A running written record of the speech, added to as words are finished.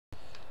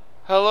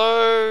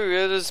Hello,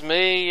 it is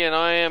me, and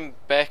I am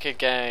back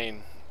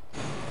again.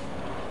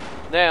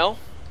 Now,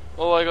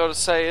 all I gotta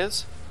say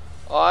is,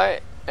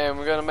 I am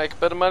gonna make a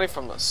bit of money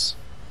from this.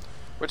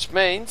 Which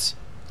means,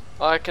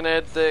 I can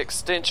add the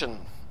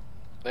extension,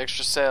 the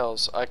extra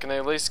sales. I can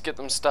at least get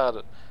them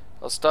started.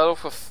 I'll start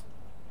off with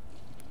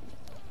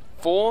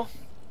four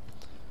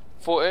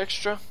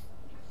extra,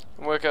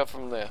 and work out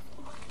from there.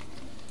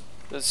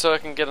 So I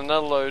can get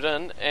another load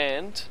in,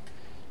 and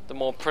the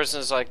more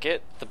prisoners I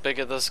get, the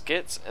bigger this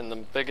gets, and the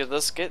bigger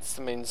this gets,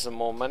 that means the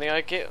more money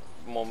I get.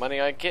 More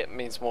money I get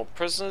means more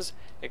prisoners,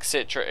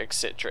 etc,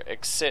 etc,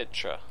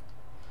 etc.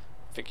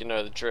 I think you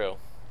know the drill.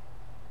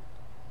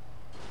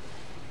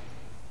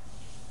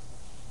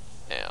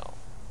 Now,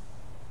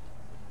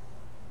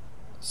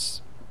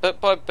 bit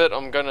by bit,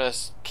 I'm gonna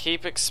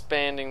keep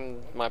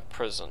expanding my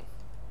prison.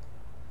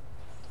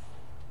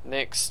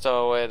 Next,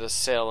 I'll add a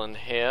cell in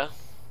here.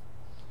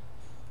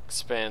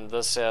 Expand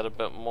this out a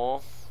bit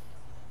more.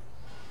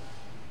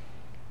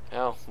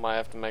 Hell, might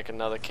have to make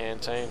another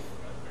canteen.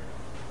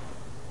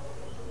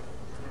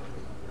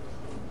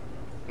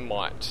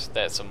 Might,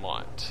 that's a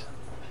might.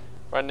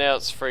 Right now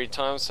it's free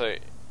time, so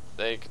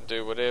they can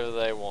do whatever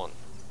they want.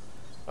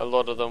 A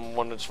lot of them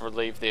wanted to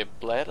relieve their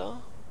bladder.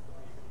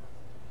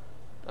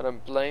 I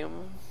don't blame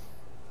them.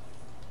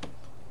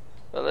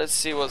 But let's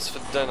see what's for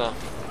dinner.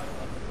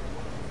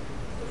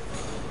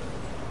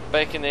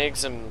 Bacon,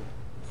 eggs, and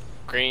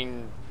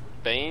green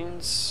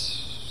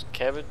beans,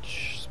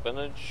 cabbage,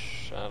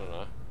 spinach, I don't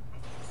know.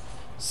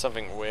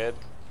 Something weird.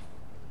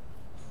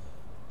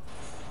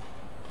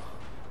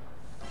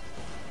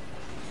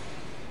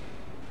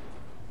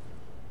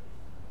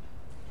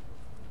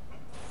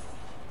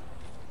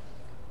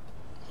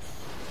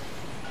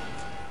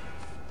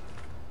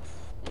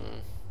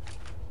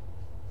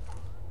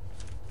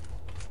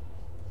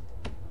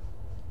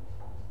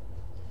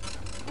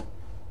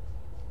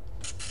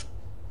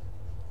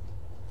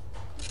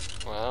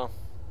 Wow.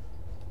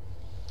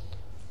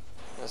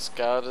 This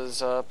guard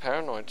is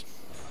paranoid.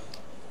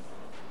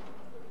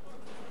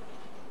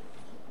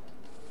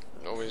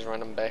 Always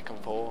running back and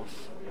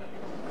forth.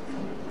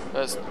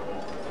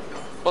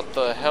 What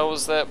the hell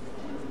was that?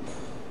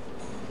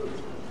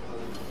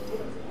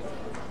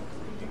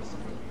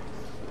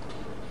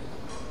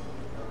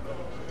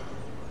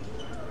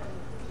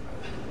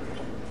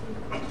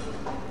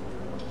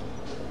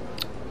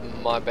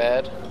 My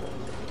bad.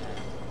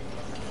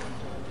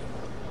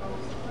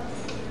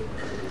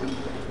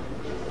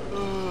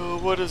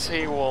 What does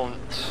he want?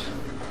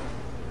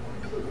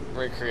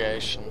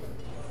 Recreation.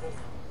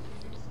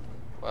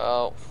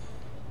 Well,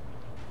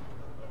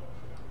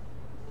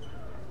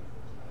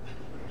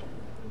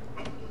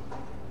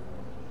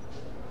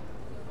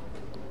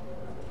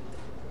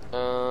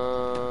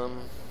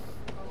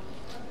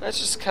 let's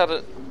just cut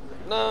it.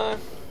 No,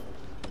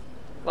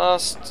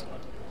 last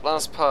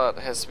part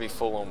has to be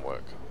full on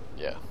work.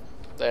 Yeah,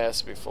 that has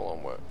to be full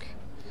on work.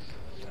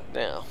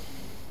 Now,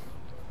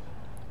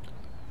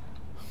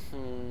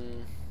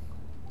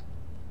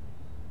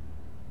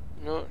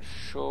 not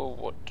sure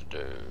what to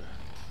do.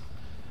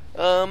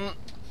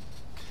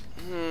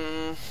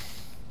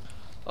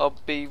 I'll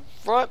be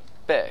right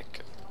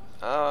back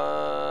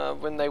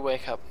when they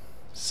wake up.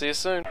 See you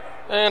soon.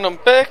 And I'm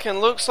back,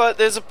 and looks like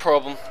there's a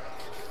problem.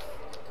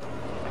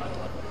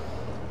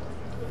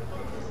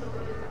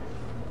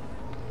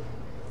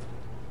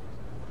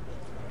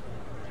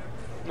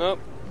 Nope,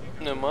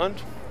 never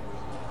mind.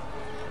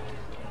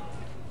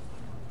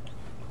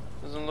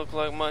 Doesn't look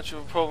like much of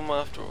a problem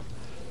after all.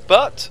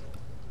 But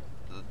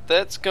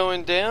that's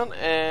going down,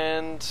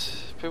 and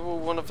people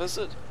want to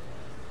visit.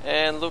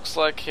 And looks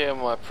like here are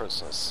my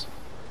prisoners.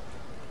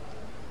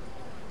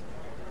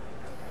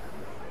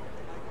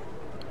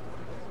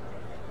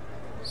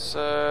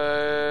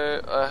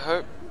 So I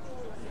hope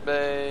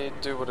they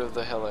do whatever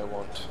the hell they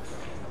want.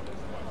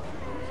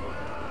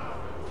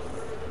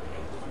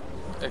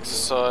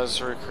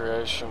 Exercise,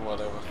 recreation,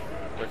 whatever.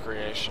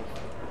 Recreation.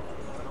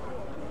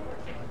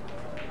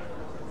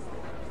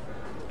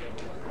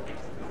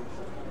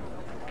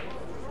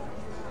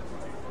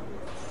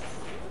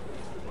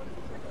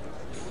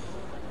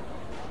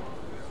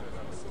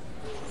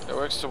 It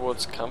works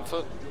towards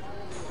comfort.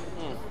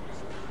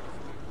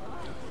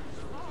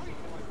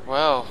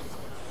 Wow.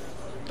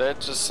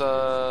 That just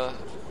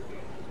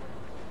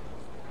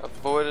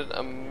avoided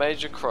a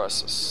major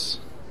crisis.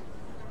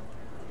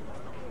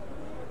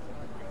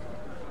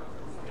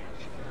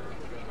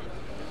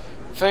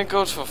 Thank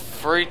God for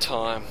free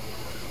time.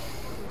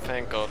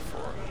 Thank God for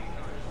it.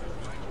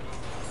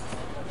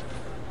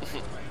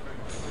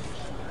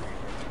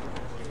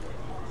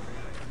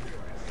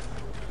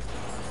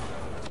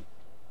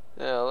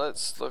 Now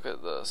let's look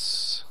at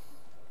this.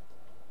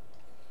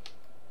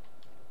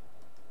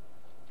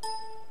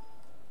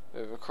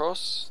 Move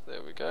across,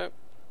 there we go.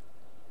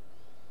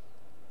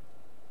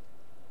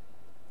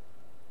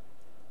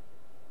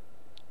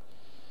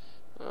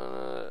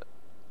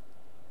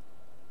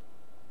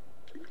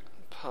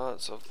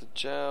 Parts of the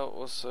jail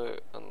also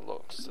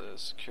unlocks the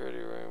security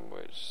room,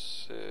 which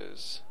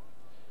says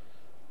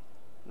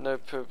no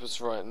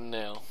purpose right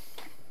now.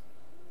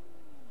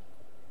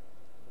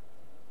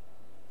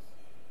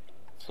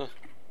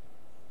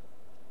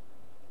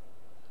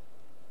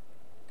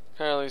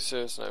 Apparently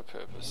serves no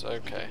purpose.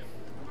 Okay.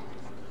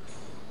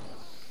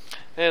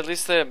 Yeah, at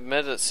least they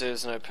admit it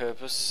serves no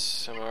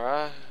purpose. Am I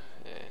right?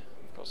 Yeah,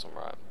 of course I'm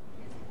right.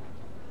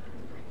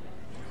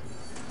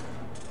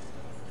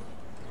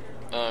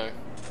 Oh.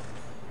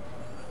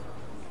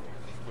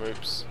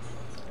 Whoops.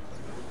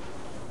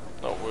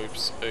 Not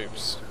whoops,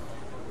 oops.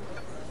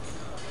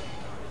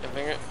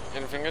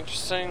 Anything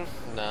interesting?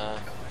 Nah.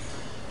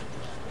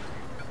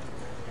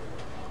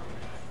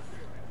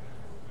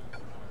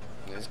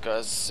 These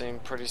guys seem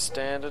pretty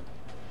standard.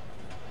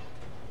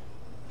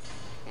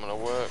 I'm gonna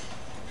work.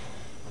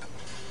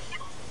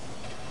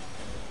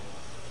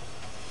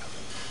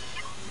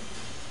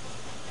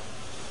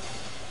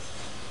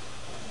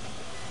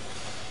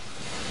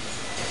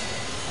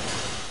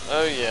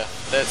 Oh yeah,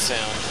 that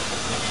sound.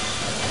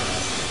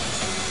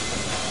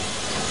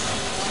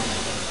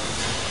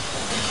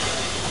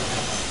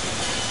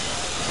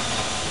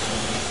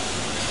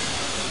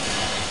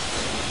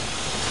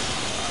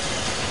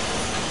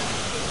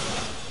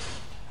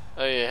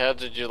 Oh yeah, how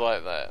did you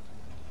like that?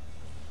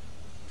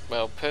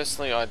 Well,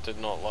 personally I did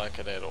not like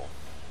it at all.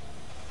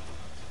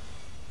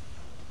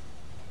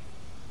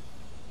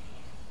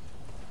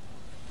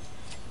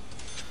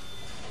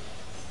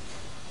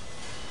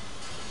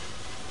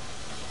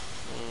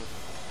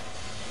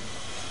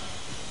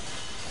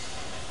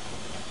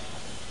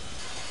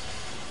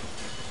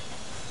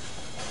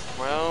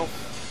 Well,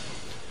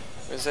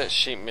 where's that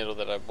sheet metal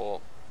that I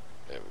bought?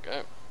 There we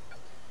go.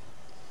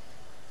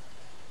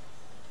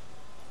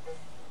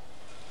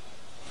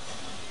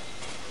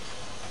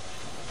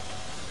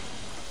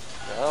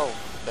 Oh,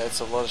 that's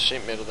a lot of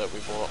sheet metal that we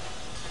bought.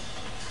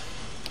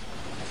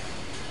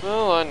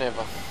 Well, I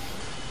never.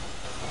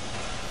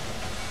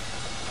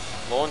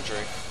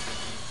 Laundry.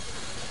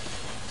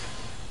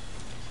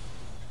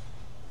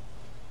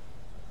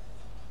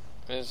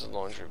 There's a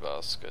laundry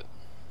basket.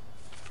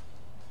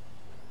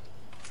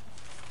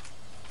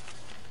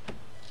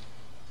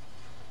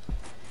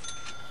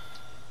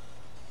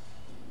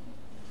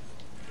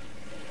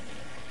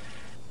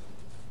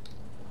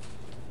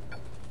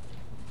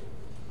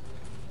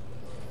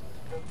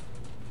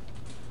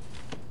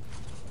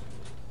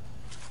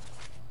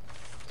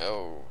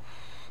 Oh,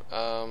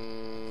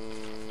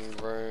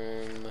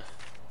 room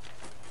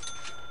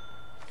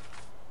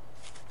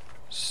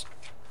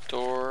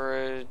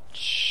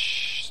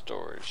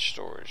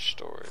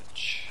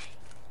storage.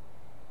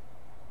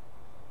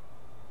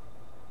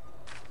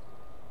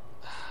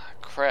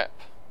 Crap.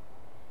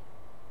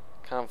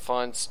 Can't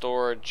find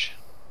storage.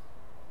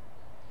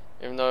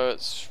 Even though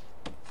it's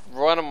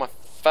right on my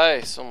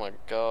face. Oh my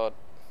god.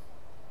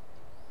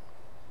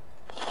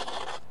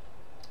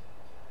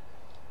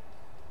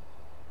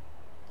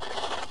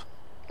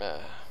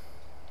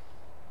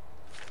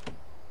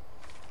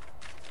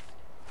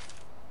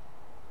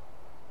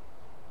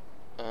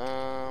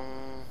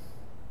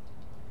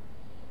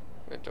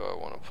 Where do I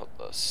want to put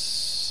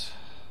this?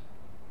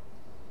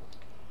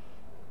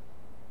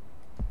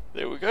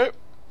 There we go.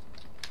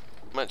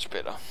 Much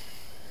better.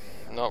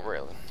 Not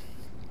really.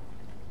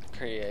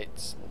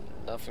 Creates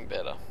nothing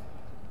better.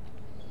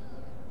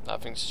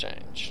 Nothing's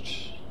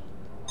changed.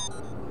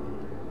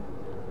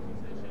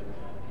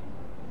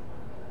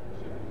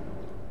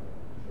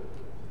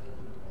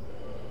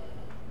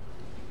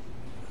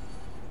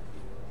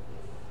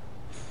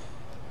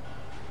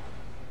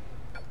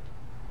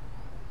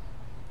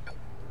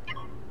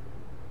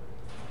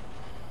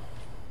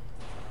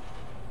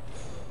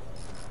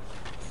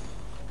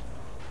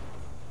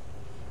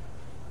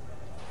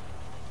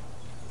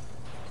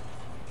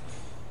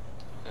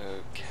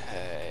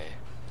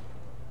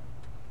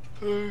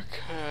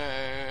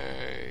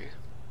 Okay.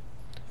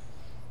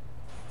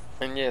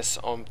 And yes,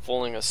 I'm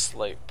falling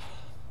asleep.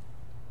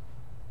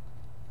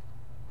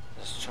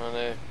 Just trying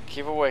to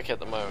keep awake at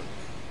the moment.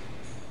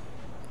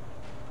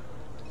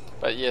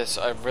 But yes,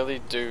 I really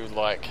do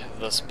like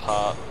this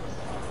part.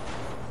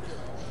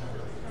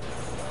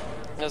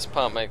 This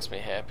part makes me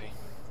happy.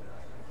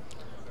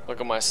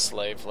 Look at my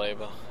slave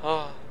labor.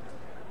 Oh,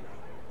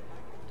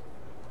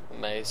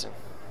 amazing.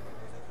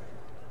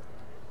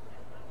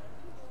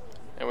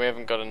 And we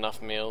haven't got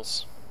enough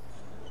meals.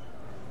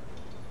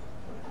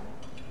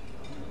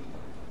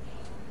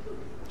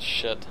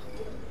 Shit.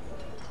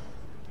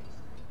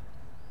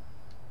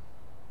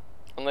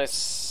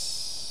 Unless...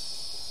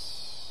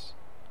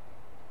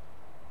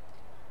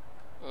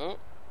 Oh.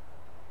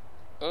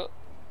 Oh.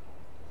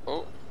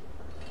 Oh.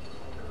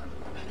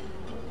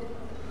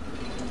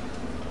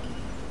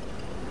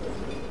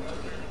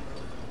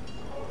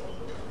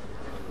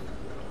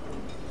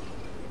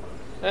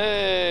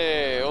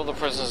 Hey, all the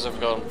prisoners have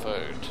gotten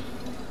food.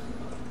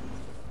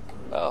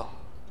 Wow.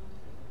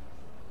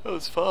 That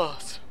was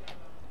fast.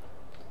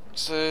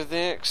 So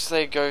next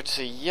they go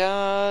to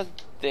yard,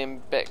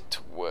 then back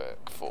to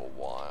work for a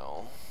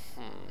while.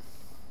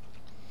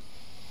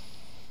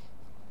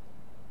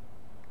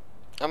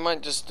 I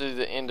might just do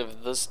the end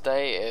of this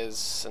day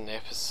as an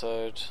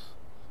episode.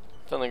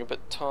 Feeling a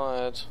bit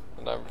tired,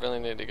 and I really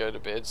need to go to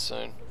bed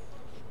soon.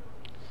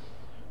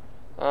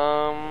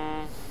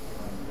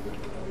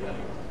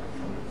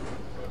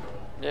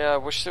 Yeah, I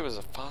wish there was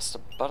a faster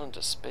button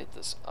to speed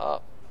this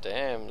up.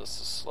 Damn, this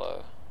is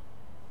slow.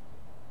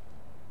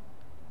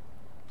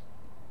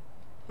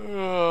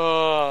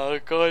 Oh,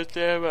 god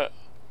damn it.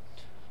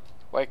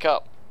 Wake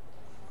up.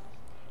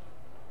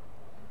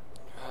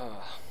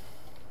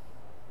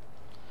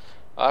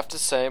 I have to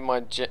say,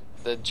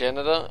 the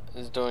janitor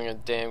is doing a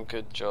damn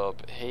good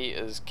job. He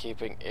is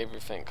keeping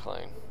everything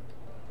clean.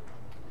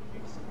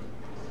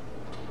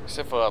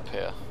 Except for up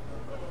here.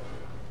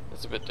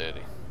 It's a bit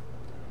dirty.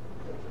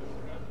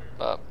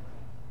 But,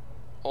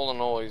 all in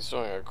all, he's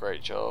doing a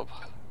great job.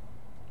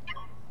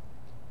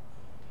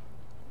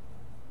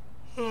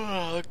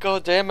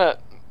 God damn it.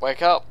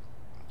 Wake up.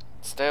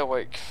 Stay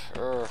awake.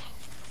 Urgh.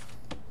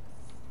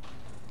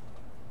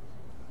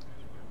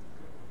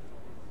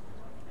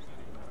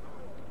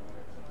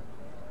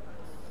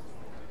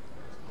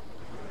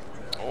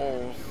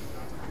 Oh.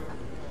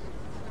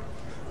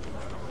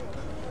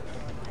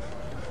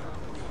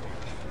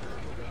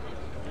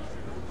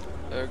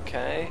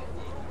 Okay.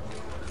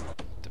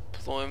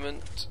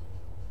 Deployment.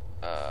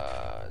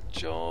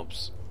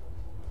 Jobs.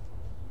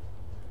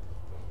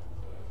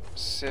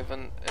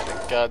 7 and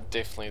a guard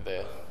definitely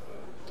there.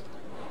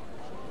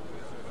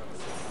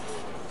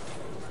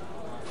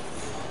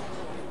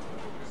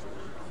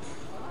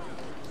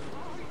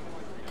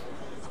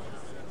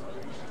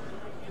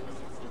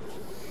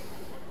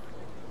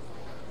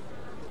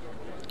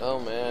 Oh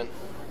man.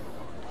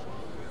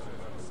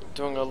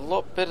 Doing a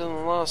lot better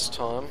than last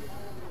time.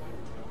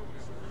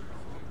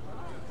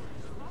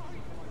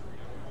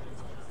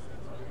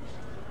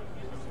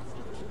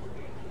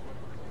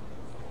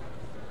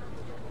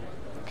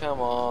 Come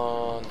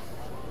on.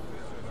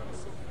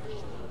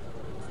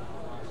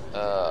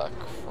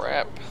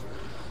 Crap.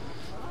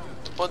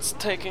 What's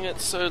taking it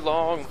so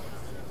long?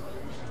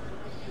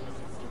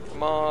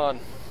 Come on.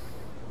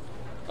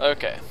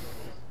 Okay.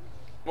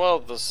 While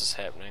this is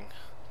happening,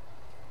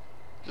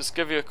 just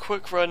give you a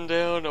quick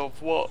rundown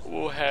of what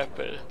will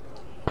happen.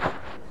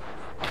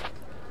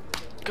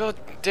 God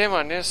damn,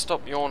 I need to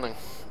stop yawning.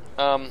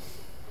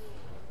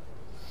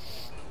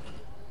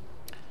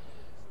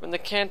 When the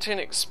canteen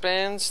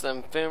expands, the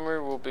infirmary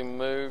will be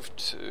moved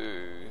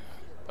to,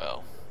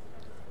 well,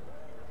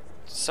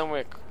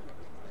 somewhere.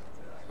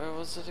 Where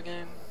was it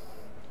again?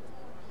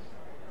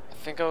 I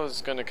think I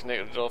was going to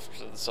connect it off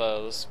to the side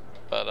of this,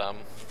 but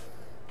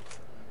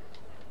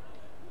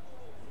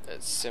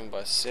it's 7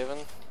 by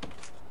 7.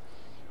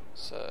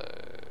 So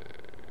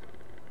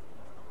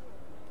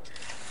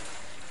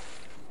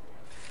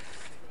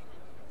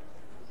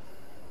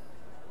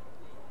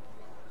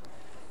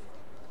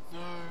no.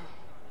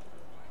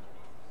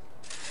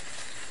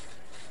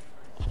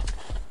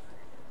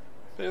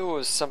 It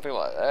was something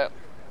like that.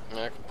 I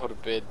mean, I can put a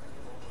bed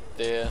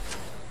there,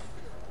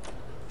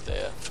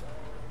 there,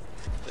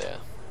 there,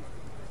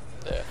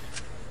 there.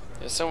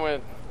 Yeah, somewhere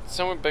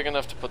big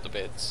enough to put the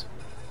beds.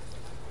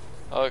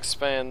 I'll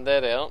expand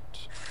that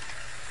out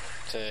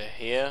to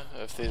here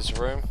if there's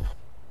room.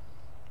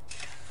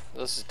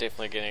 This is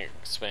definitely getting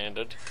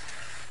expanded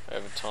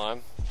over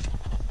time.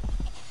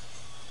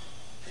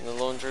 And the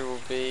laundry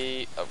will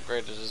be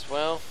upgraded as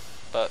well,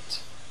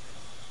 but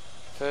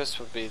first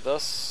would be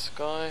this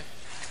guy.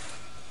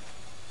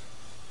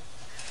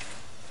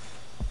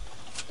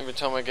 Every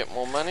time I get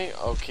more money,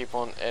 I'll keep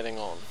on adding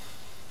on.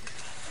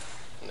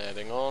 And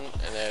adding on,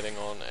 and adding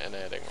on, and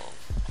adding on.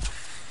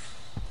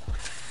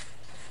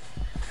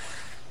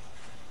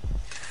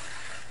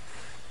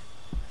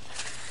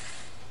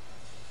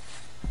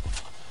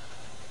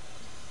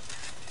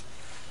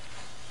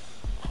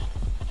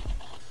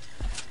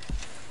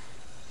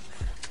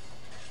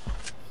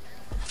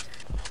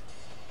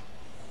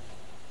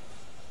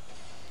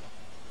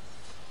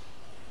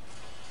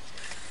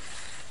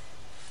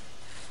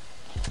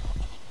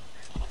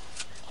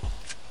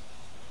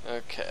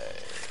 Okay.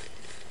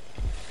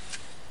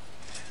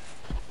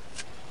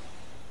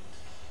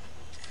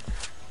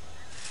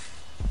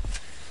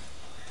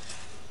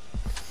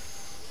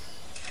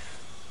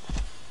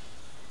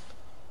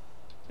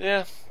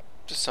 Yeah,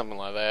 just something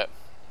like that.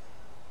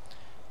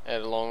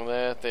 Add along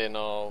there, then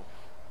I'll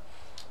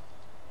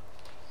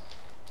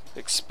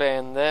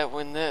expand that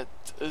when that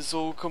is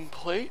all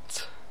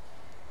complete.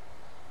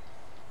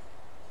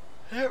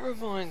 That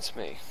reminds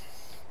me.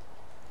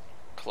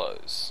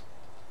 Close.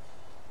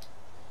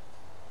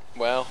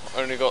 Well,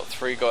 only got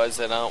 3 guys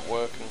that aren't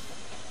working.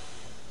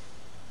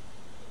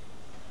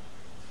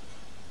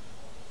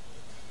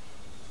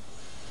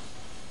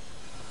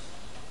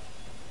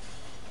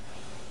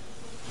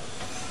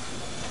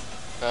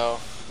 Oh,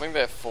 I think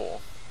they're 4.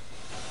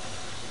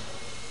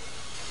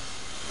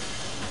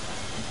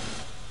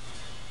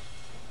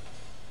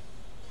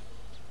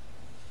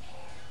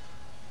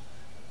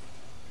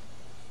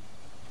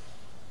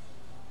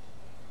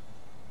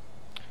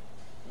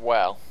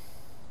 Wow.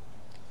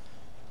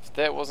 If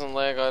that wasn't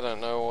lag, I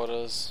don't know what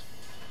is.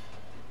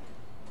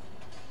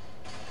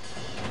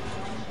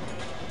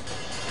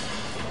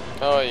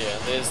 Oh yeah,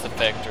 there's the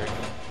factory.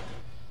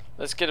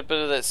 Let's get a bit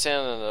of that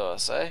sound into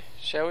us, eh?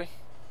 Shall we?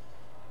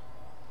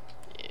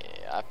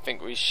 Yeah, I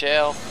think we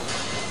shall.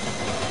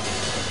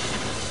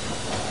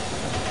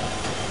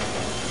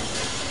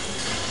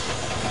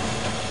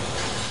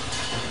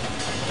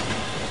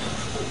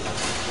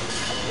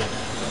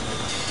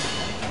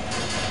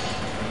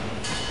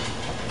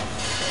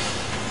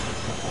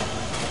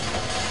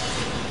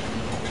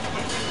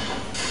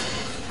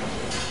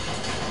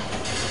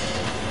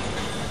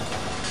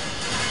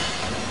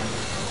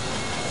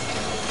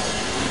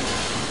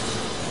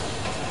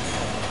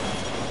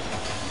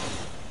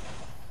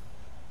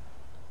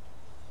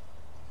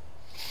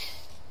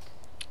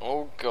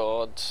 Oh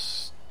god.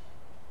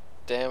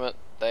 Damn it,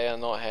 they are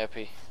not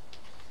happy.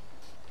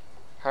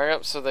 Hurry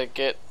up so they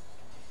get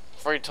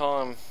free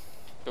time.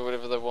 Do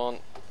whatever they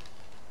want.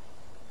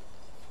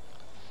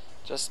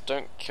 Just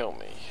don't kill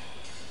me.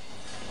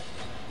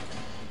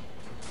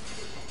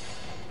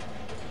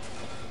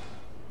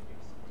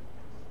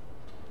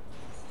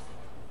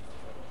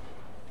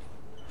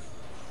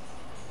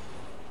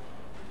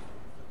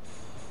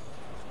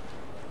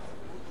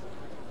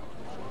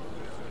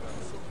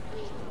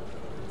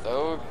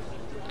 They're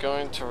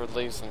going to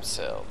relieve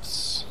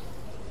themselves.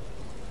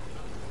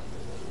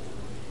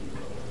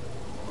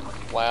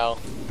 Wow.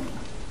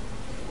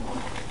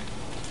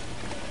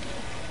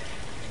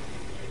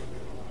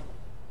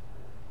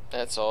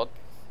 That's odd.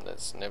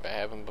 That's never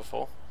happened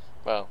before.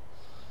 Well,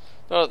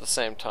 not at the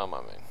same time,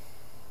 I mean.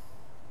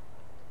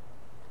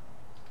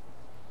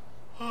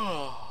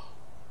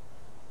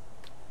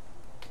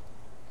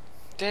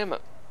 Damn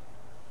it.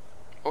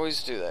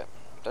 Always do that.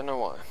 Don't know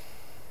why.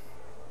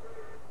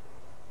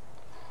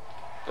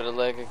 Bit of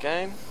lag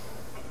again.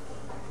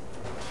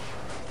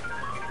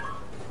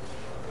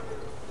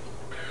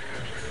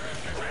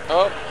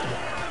 Oh.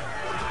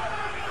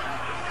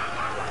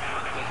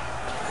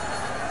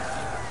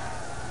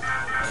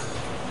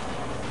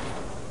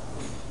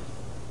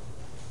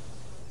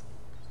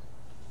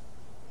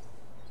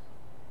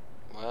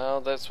 Well,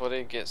 that's what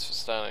he gets for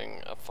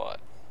starting a fight.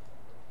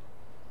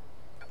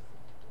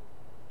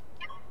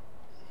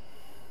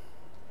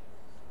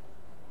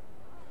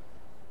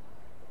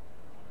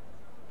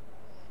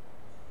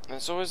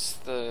 It's always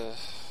the...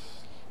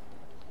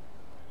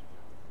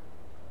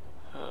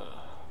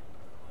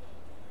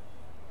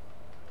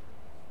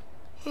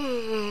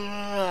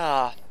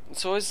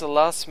 It's always the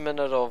last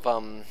minute of,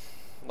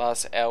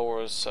 last hour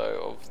or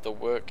so of the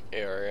work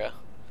area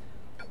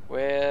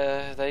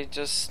where they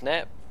just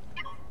snap.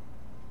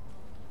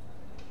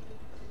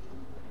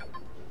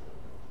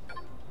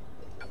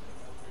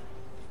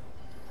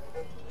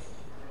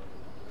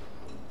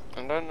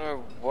 I don't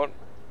know what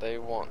they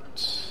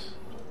want.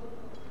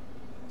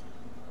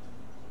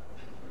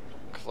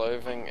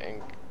 Clothing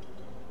and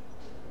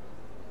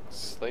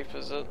sleep,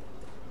 is it?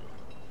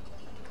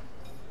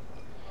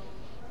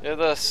 Yeah,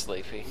 they're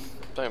sleepy.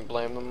 Don't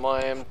blame them,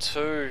 I am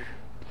too.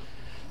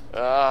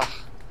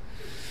 Ah.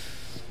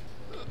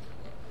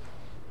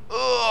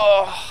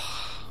 Ugh.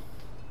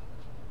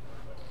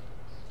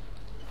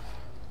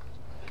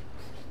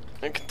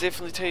 I can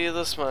definitely tell you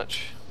this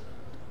much.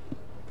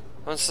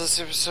 Once this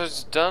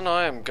episode's done,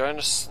 I am going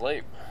to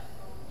sleep.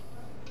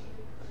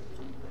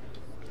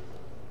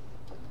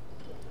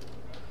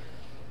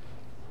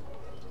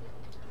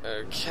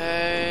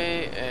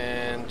 Okay,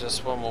 and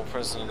just one more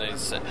prisoner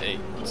needs to eat.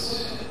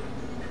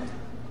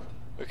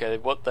 Okay,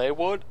 what they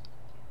want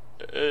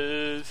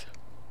is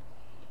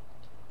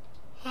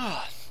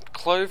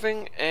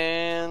clothing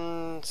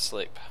and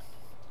sleep.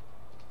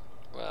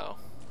 Wow.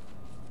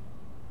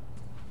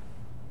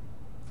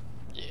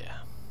 Yeah.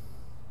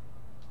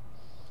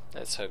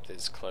 Let's hope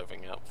there's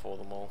clothing out for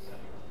them all.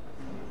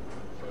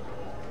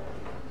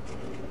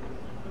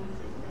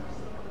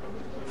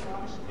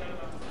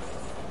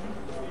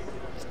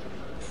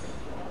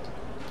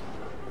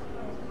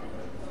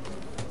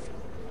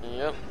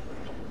 Yep.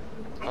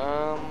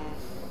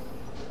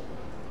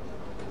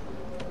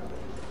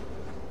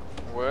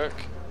 Work.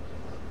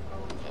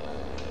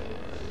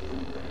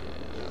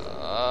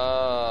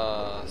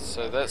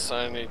 So that's the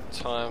only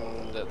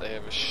time that they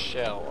have a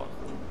shower.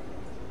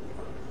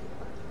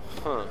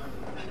 Huh.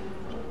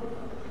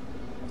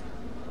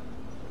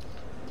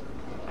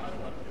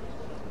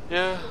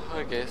 Yeah,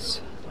 I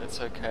guess it's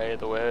okay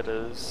the way it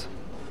is.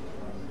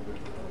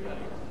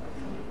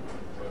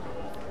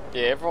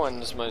 Yeah,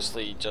 everyone's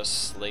mostly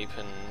just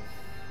sleeping.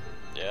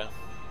 Yeah.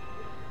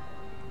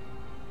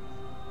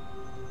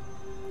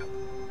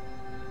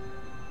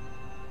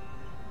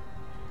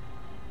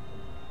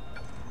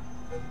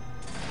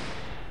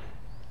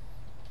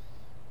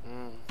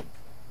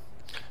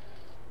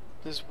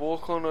 Just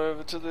walk on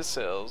over to the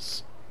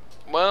cells.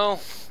 Well,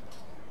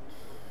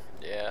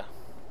 yeah.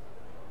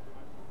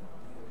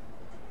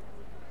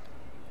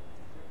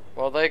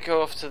 While they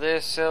go off to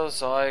their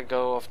cells, I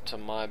go off to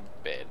my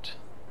bed.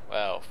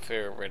 Well,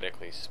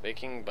 theoretically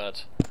speaking,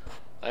 but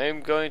I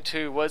am going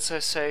to, once I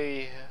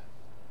say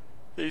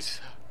these...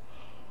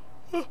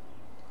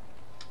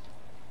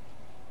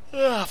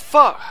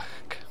 fuck!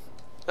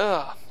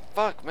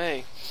 Fuck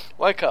me.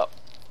 Wake up.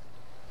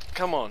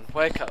 Come on,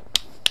 wake up.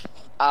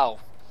 Ow.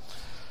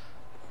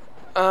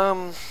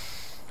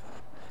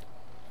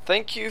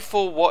 Thank you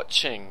for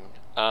watching.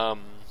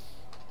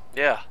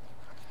 Yeah.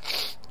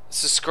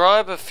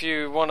 Subscribe if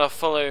you want to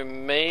follow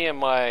me and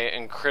my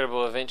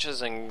incredible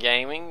adventures in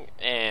gaming,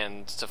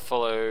 and to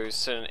follow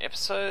certain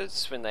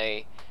episodes when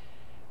they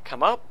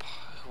come up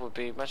would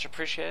be much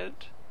appreciated.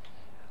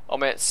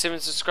 I'm at 7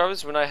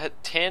 subscribers. When I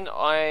hit 10,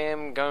 I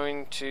am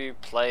going to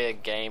play a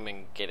game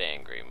and get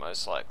angry,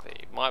 most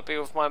likely. Might be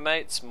with my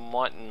mates,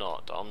 might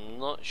not. I'm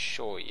not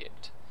sure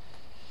yet.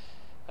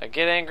 I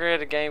get angry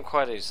at a game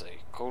quite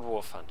easily, called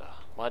War Thunder.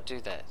 Might do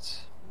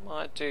that.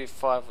 Might do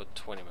 5 or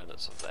 20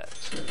 minutes of that.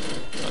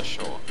 Not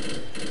sure.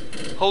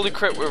 Holy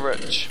crap, we're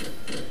rich.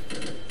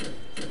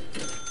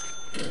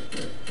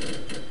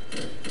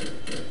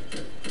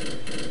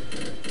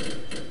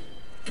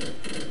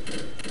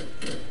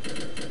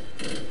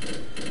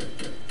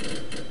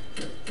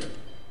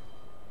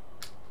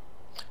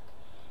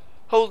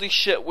 Holy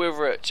shit, we're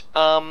rich.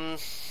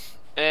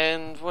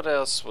 And what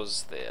else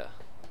was there?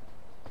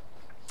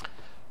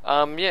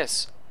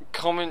 Yes.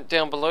 Comment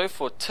down below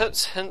for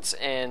tips, hints,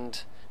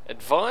 and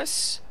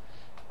advice,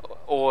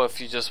 or if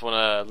you just want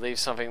to leave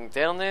something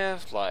down there,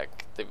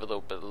 like leave a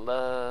little bit of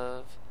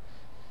love,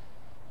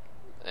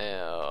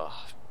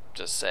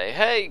 just say,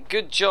 hey,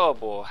 good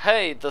job, or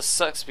hey, this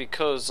sucks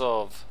because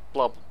of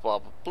blah blah blah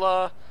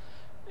blah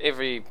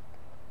blah.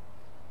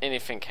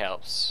 Anything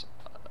helps.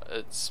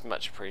 It's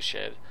much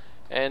appreciated.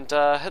 And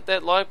hit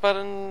that like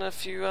button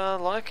if you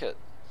like it,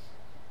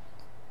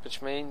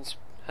 which means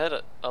hit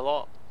it a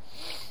lot.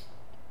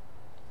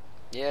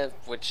 Yeah,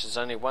 which is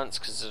only once,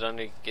 because it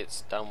only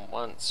gets done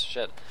once.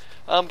 Shit.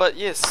 But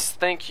yes,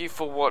 thank you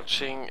for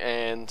watching,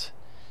 and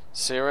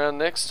see you around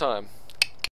next time.